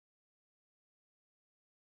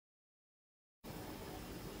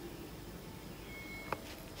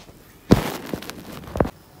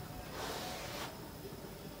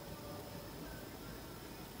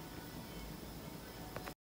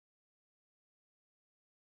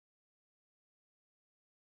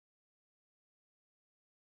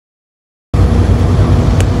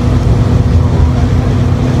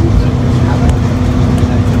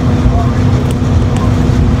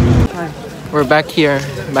back here,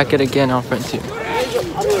 back it again on front too.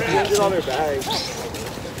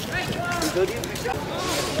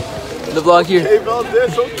 The vlog here. Hey,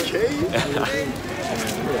 Valdez, okay.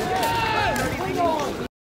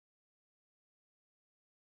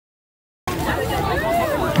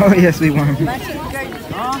 Oh yes, we won.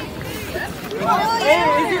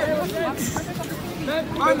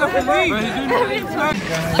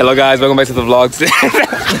 Hello guys, welcome back to the vlog.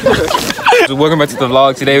 Welcome back to the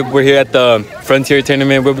vlog. Today we're here at the Frontier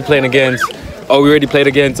tournament. We'll be playing against. Oh, we already played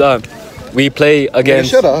against. We play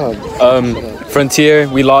against. Shut up. Frontier.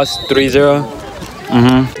 We lost 3-0.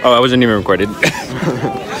 Oh, I wasn't even recorded.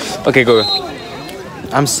 Okay, go.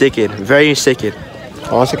 I'm sicked, very sicked.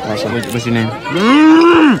 Oh, that's awesome. What's your name?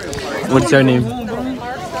 What's your name?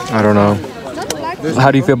 I don't know.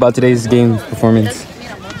 How do you feel about today's game performance?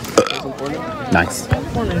 Nice.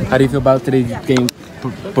 How do you feel about today's game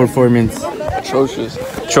performance? Atrocious.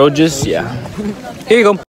 Atrocious? Yeah. Here you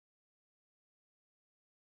go.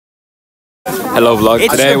 Hello vlog.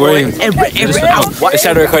 Today we're in. It's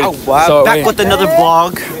started recording. So back with another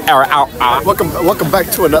vlog. Welcome back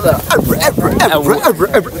to another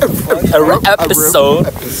episode.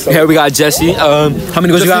 Here we got Jesse. How many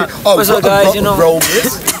goals you got? What's up, guys? You know,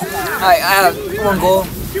 I have 1 goal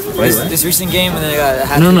this recent game, and then I got a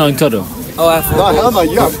hat. No, in total. Oh, I have 4 goals. No,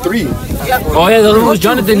 you have 3. Oh yeah, that was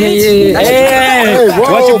Jonathan. Yeah. Hey,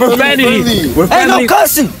 watch your profanity. We're friendly. Hey, no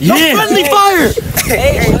cussing. No friendly fire.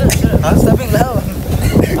 Hey, I'm stepping loud.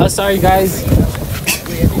 Sorry guys.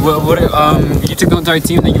 What you took the entire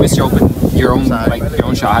team, then you missed your own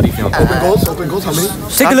shot. How do you feel? Open goals, how many?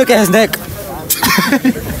 Take a look at his neck.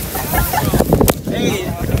 Hey,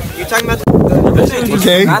 you're talking about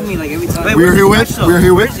Okay. me like every time. We're here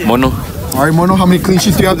with Mono. Alright, Mono, how many clean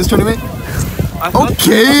sheets do you have this tournament?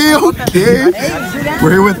 Okay.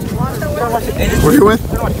 We're here with.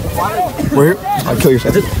 I'll kill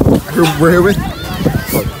yourself. We're here with.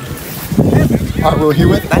 Alright, we're here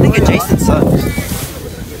with. I think it's Jason's son.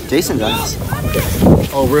 Jason does.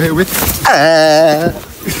 Oh, we're here with. I'm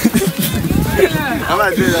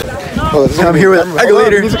not doing that. I'm here with.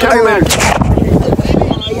 Regulator.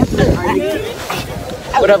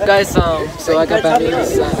 What up, guys? So I got bad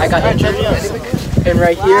news. I got injured, and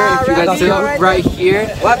right here, if you guys see right here,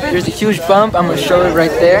 there's a huge bump. I'm gonna show it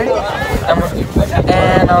right there.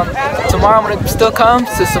 Tomorrow I'm gonna still come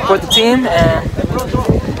to support the team, and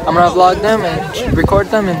I'm gonna vlog them and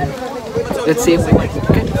record them, and let's see if we win.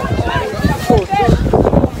 Okay?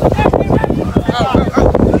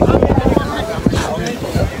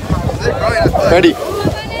 Ready.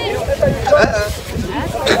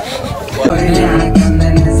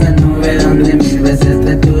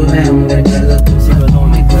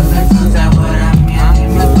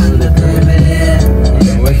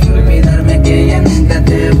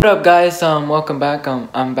 What up, guys? Welcome back.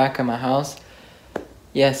 I'm back at my house.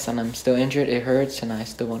 Yes, and I'm still injured. It hurts, and I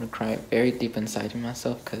still want to cry very deep inside of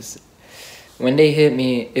myself because when they hit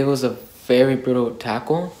me, it was a very brutal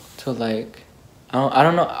tackle. To like, I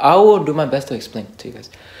don't know. I will do my best to explain it to you guys.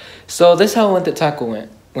 So this is how the tackle went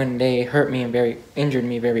when they hurt me and injured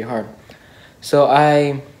me very hard. So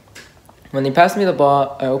when they passed me the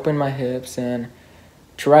ball, I opened my hips and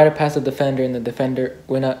tried to pass the defender, and the defender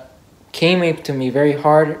came up to me very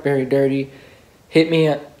hard, very dirty, hit me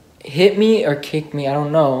or kicked me, I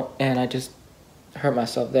don't know, and I just hurt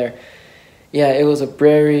myself there. Yeah, it was a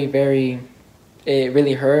it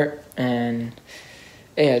really hurt, and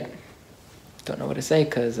I don't know what to say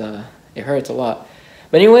because it hurts a lot.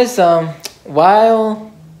 But anyways,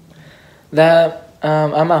 while that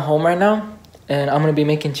I'm at home right now, and I'm gonna be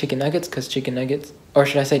making chicken nuggets because chicken nuggets, or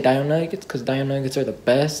should I say Dio nuggets, because Dio nuggets are the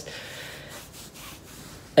best.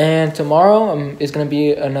 And tomorrow is gonna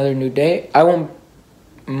be another new day. I'm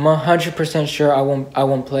 100% sure I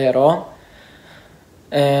won't play at all.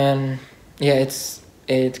 And yeah,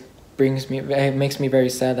 it makes me very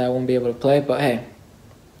sad that I won't be able to play. But hey,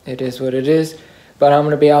 it is what it is. But I'm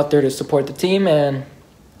gonna be out there to support the team, and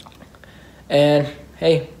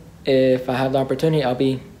hey, if I have the opportunity, I'll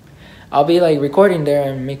be like recording there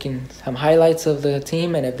and making some highlights of the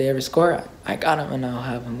team. And if they ever score, I got them, and I'll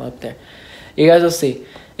have them up there. You guys will see.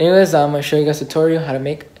 Anyways, I'm going to show you guys a tutorial how to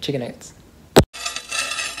make chicken nuggets.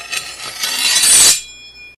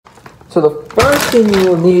 So the first thing you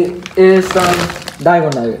will need is some Dio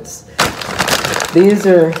nuggets. They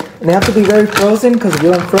have to be very frozen, because if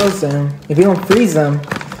you don't freeze them,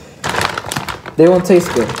 they won't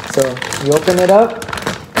taste good. So you open it up.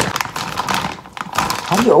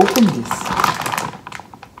 How do you open this?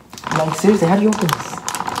 Like seriously, how do you open this?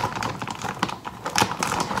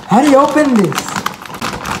 How do you open this?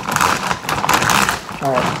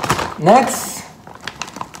 Alright, next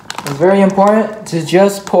It's very important to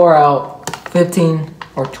just pour out 15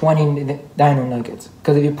 or 20 dino nuggets.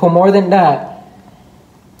 Because if you pour more than that,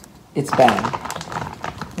 it's bad.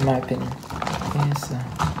 In my opinion. Yes,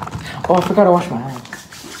 oh, I forgot to wash my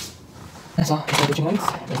hands. That's all. Is that the chicken wings?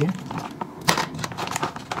 Right here.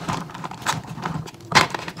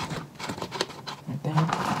 Right there.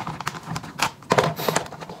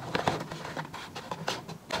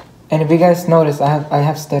 And if you guys notice, I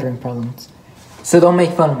have stuttering problems. So don't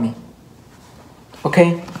make fun of me.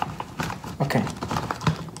 Okay? Okay.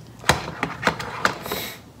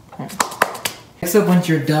 Right. Next up, once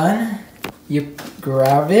you're done, you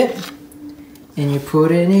grab it and you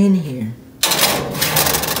put it in here.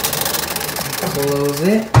 Close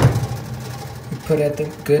it. You put it at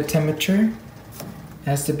the good temperature. It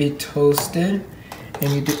has to be toasted,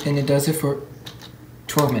 and it does it for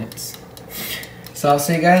 12 minutes. So I'll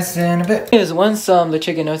see you guys in a bit. Once the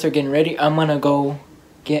chicken nuggets are getting ready, I'm gonna go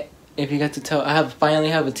get. If you got to tell, I finally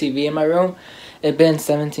have a TV in my room. It's been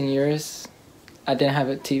 17 years. I didn't have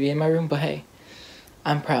a TV in my room, but hey,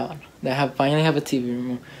 I'm proud that I finally have a TV in my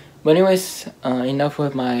room. But anyways, enough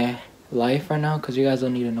with my life right now, because you guys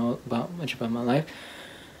don't need to know much about my life.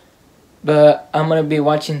 But I'm gonna be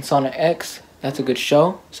watching Sonic X. That's a good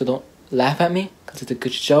show, so don't laugh at me, because it's a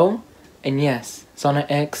good show. And yes, Sonic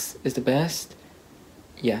X is the best.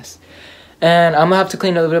 Yes. And I'm gonna have to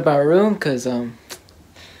clean a little bit of my room, because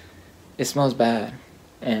it smells bad,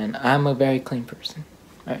 and I'm a very clean person.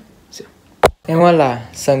 Alright, see. And voila,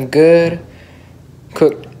 some good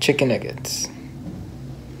cooked chicken nuggets.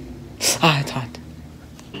 Ah, it's hot.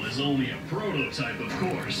 Is only a prototype, of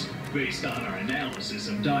course, based on our analysis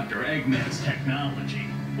of Dr. Eggman's technology.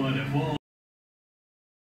 But if all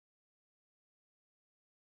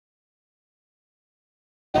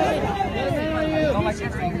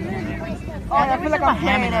Oh, I feel like I'm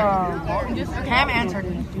playing Cam answered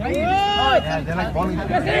me. Yeah, they're like bowling. Who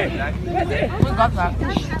got that?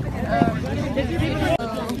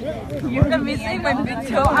 You're gonna be seeing my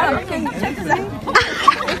video. I don't think check this out.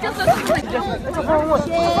 It just looks like this. It's a 4-1.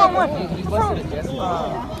 It's a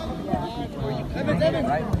 4-1.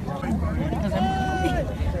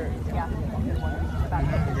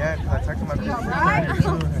 Yeah, because I texted my sister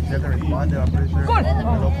too, and she hasn't responded. I'm pretty sure the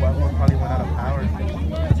local F1 probably went out of power.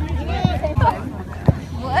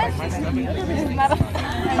 What?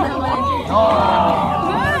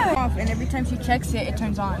 And every time she checks it, it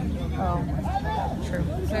turns on. Oh, true.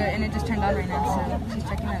 So, and it just turned on right now, so she's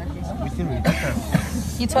checking that. Okay.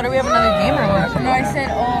 You told her we have another game or what? No, I said,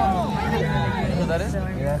 oh. You know who that is? Yeah,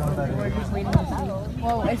 I know who that is. We're just waiting to see.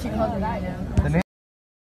 Well, I should call her that now.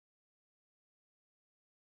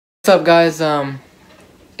 What's up, guys?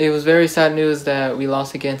 It was very sad news that we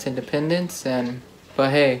lost against Independence,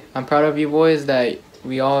 but hey, I'm proud of you boys that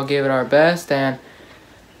we all gave it our best and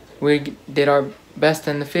we did our best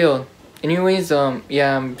in the field. Anyways,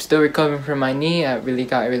 yeah, I'm still recovering from my knee. I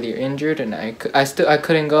got really injured, and I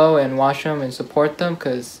couldn't go and watch them and support them,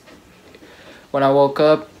 because when I woke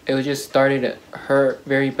up, it was just started to hurt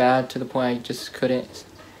very bad to the point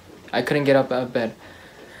I couldn't get up out of bed.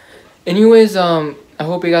 Anyways, I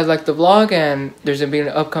hope you guys liked the vlog, and there's gonna be an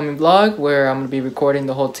upcoming vlog where I'm gonna be recording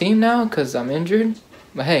the whole team now because I'm injured.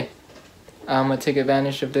 But hey, I'm gonna take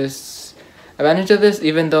advantage of this,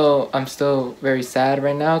 even though I'm still very sad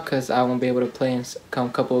right now because I won't be able to play in a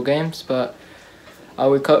couple of games. But I'll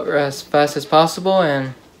recover as fast as possible,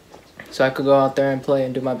 and so I could go out there and play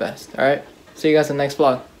and do my best. All right, see you guys in the next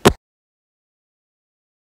vlog.